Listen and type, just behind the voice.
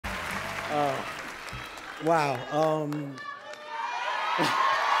Wow.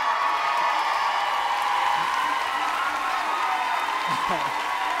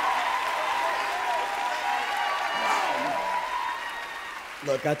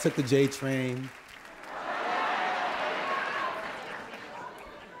 Look, I took the J train.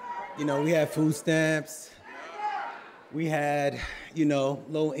 You know, we had food stamps. We had,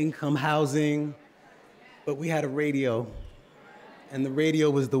 low income housing, but we had a radio. And the radio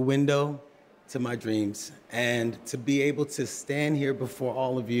was the window to my dreams. And to be able to stand here before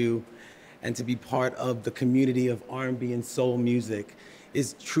all of you and to be part of the community of R&B and soul music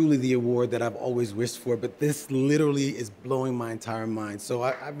is truly the award that I've always wished for. But this literally is blowing my entire mind. So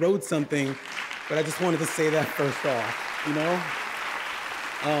I wrote something, but I just wanted to say that first off,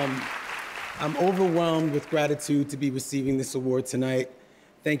 I'm overwhelmed with gratitude to be receiving this award tonight.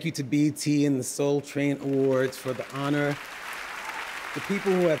 Thank you to BT and the Soul Train Awards for the honor. The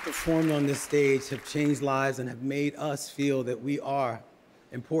people who have performed on this stage have changed lives and have made us feel that we are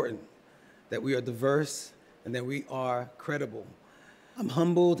important, that we are diverse, and that we are credible. I'm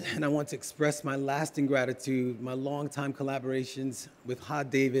humbled, and I want to express my lasting gratitude, my longtime collaborations with Hod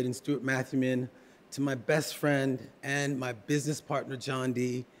David and Stuart Matthewman, to my best friend and my business partner, John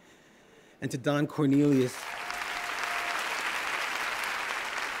D., and to Don Cornelius.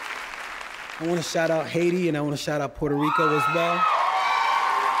 I want to shout out Haiti, and I want to shout out Puerto Rico as well.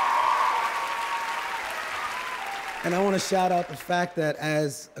 And I want to shout out the fact that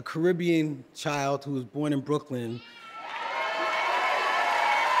as a Caribbean child who was born in Brooklyn,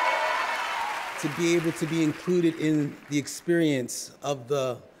 to be able to be included in the experience of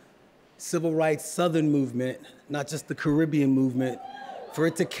the civil rights Southern movement, not just the Caribbean movement, for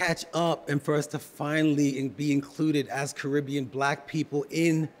it to catch up and for us to finally be included as Caribbean Black people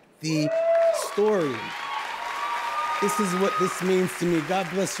in the story. This is what this means to me. God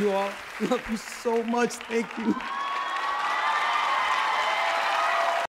bless you all. Love you so much. Thank you.